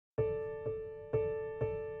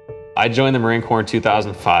I joined the Marine Corps in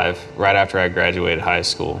 2005, right after I graduated high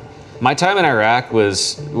school. My time in Iraq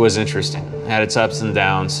was interesting. It had its ups and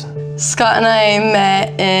downs. Scott and I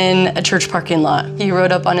met in a church parking lot. He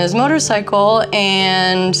rode up on his motorcycle,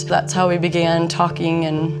 and that's how we began talking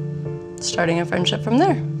and starting a friendship from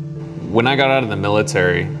there. When I got out of the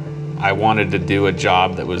military, I wanted to do a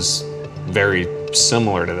job that was very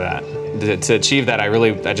similar to that. To achieve that,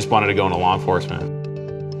 I just wanted to go into law enforcement.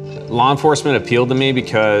 Law enforcement appealed to me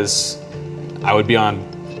because I would be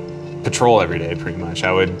on patrol every day, pretty much.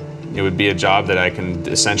 It would be a job that I can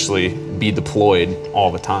essentially be deployed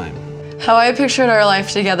all the time. How I pictured our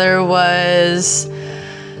life together was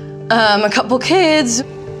a couple kids.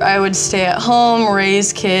 I would stay at home,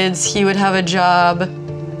 raise kids. He would have a job.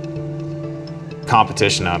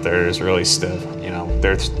 Competition out there is really stiff. You know,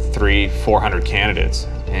 there's 300-400 candidates,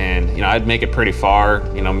 and I'd make it pretty far.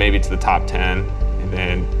 Maybe to the top 10, and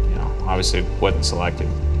then obviously wasn't selected.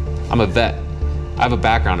 I'm a vet. I have a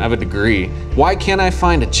background. I have a degree. Why can't I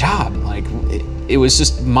find a job? Like, it was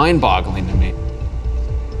just mind-boggling to me.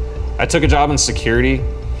 I took a job in security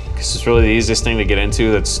because it's really the easiest thing to get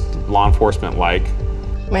into that's law enforcement-like.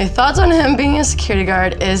 My thoughts on him being a security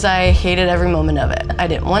guard is I hated every moment of it. I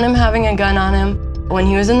didn't want him having a gun on him. When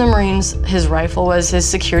he was in the Marines, his rifle was his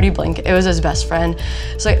security blanket. It was his best friend.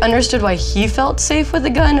 So I understood why he felt safe with a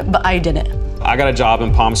gun, but I didn't. I got a job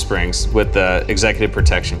in Palm Springs with the Executive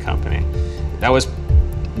Protection Company. That was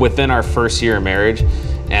within our first year of marriage,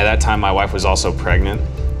 and at that time my wife was also pregnant.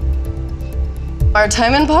 Our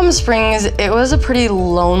time in Palm Springs, it was a pretty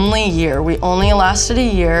lonely year. We only lasted a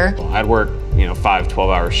year. I'd work 5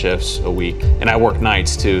 12-hour shifts a week, and I worked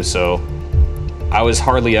nights too, so I was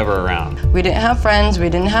hardly ever around. We didn't have friends, we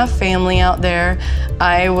didn't have family out there.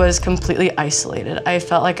 I was completely isolated. I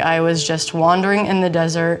felt like I was just wandering in the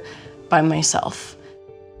desert by myself.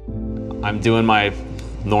 I'm doing my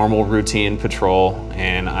normal routine patrol,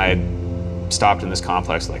 and I stopped in this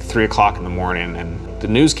complex at like 3 o'clock in the morning, and the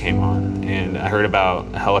news came on, and I heard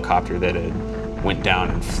about a helicopter that had went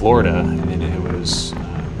down in Florida, and it was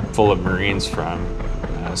full of Marines from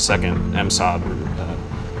 2nd MSOB,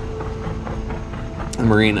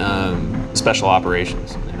 Marine Special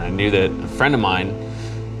Operations. And I knew that a friend of mine,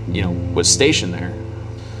 was stationed there,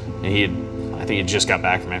 and I think he just got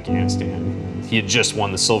back from Afghanistan. He had just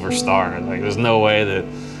won the Silver Star. Like, there's no way that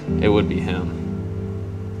it would be him.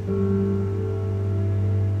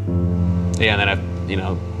 Yeah, and then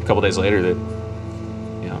a couple days later, that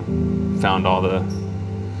found all the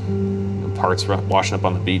parts washing up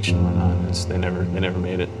on the beach and whatnot. They never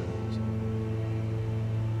made it.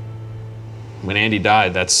 When Andy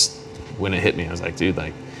died, that's when it hit me. I was like, dude,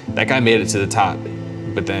 like, that guy made it to the top,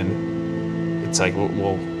 but then it's like,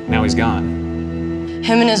 well, now he's gone.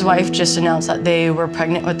 Him and his wife just announced that they were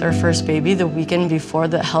pregnant with their first baby the weekend before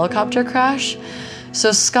the helicopter crash.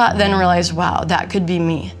 So Scott then realized, wow, that could be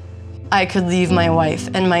me. I could leave my wife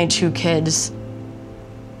and my 2 kids.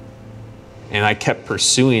 And I kept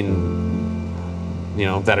pursuing,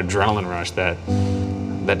 that adrenaline rush, that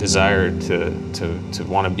desire to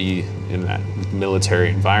want to be in that military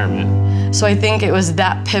environment. So I think it was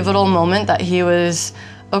that pivotal moment that he was,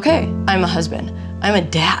 okay, I'm a husband, I'm a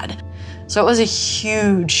dad. So it was a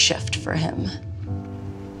huge shift for him.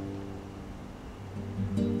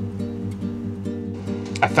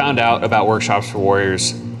 I found out about Workshops for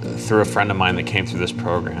Warriors through a friend of mine that came through this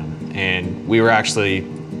program. And we were actually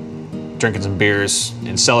drinking some beers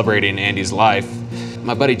and celebrating Andy's life.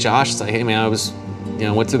 My buddy Josh is like, hey man, I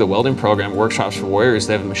went through the welding program, Workshops for Warriors.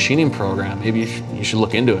 They have a machining program. Maybe you should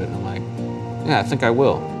look into it. And I'm like, yeah, I think I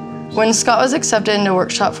will. When Scott was accepted into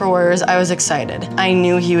Workshop for Warriors, I was excited. I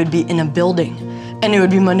knew he would be in a building, and it would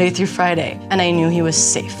be Monday through Friday, and I knew he was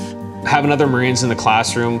safe. Having other Marines in the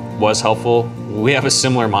classroom was helpful. We have a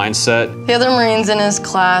similar mindset. The other Marines in his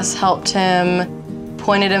class helped him,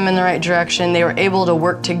 pointed him in the right direction. They were able to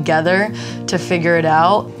work together to figure it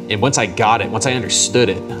out. And once I got it, once I understood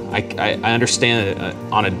it, I understand it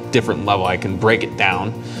on a different level. I can break it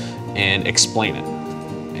down and explain it.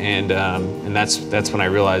 And that's when I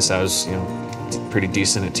realized I was, pretty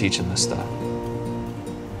decent at teaching this stuff.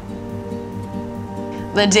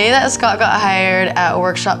 The day that Scott got hired at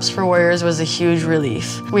Workshops for Warriors was a huge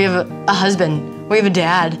relief. We have a husband, we have a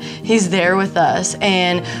dad, he's there with us,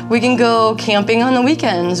 and we can go camping on the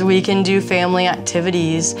weekends, we can do family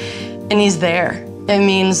activities, and he's there. It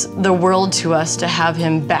means the world to us to have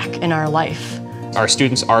him back in our life. Our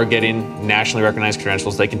students are getting nationally recognized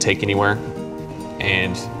credentials they can take anywhere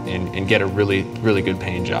and get a really, really good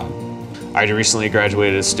paying job. I recently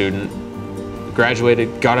graduated as a student,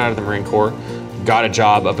 got out of the Marine Corps, got a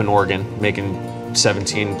job up in Oregon making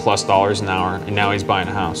 $17+ an hour, and now he's buying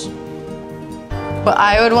a house. What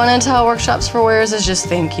I would want to tell Workshops for Warriors is just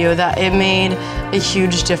thank you, that it made a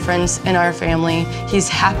huge difference in our family. He's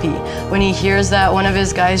happy when he hears that one of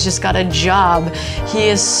his guys just got a job. He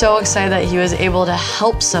is so excited that he was able to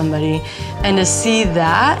help somebody, and to see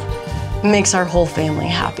that makes our whole family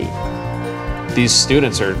happy. These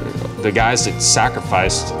students are the guys that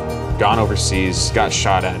sacrificed, gone overseas, got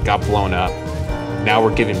shot at, got blown up. Now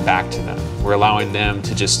we're giving back to them. We're allowing them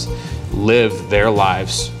to just live their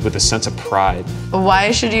lives with a sense of pride.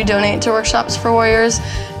 Why should you donate to Workshops for Warriors?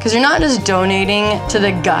 Because you're not just donating to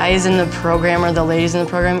the guys in the program or the ladies in the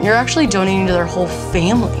program, you're actually donating to their whole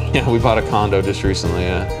family. Yeah, we bought a condo just recently,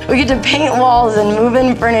 yeah. We get to paint walls and move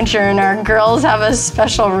in furniture, and our girls have a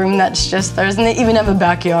special room that's just theirs, and they even have a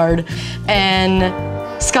backyard.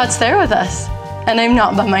 And Scott's there with us. And I'm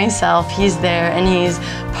not by myself, he's there and he's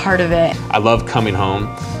part of it. I love coming home,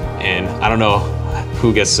 and I don't know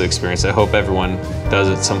who gets to experience it. I hope everyone does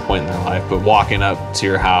at some point in their life, but walking up to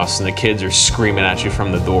your house and the kids are screaming at you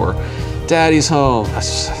from the door, "Daddy's home."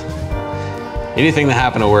 Anything that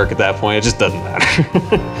happened at work at that point, it just doesn't matter.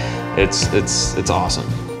 It's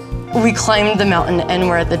awesome. We climbed the mountain and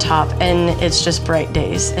we're at the top, and it's just bright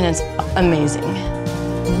days and it's amazing.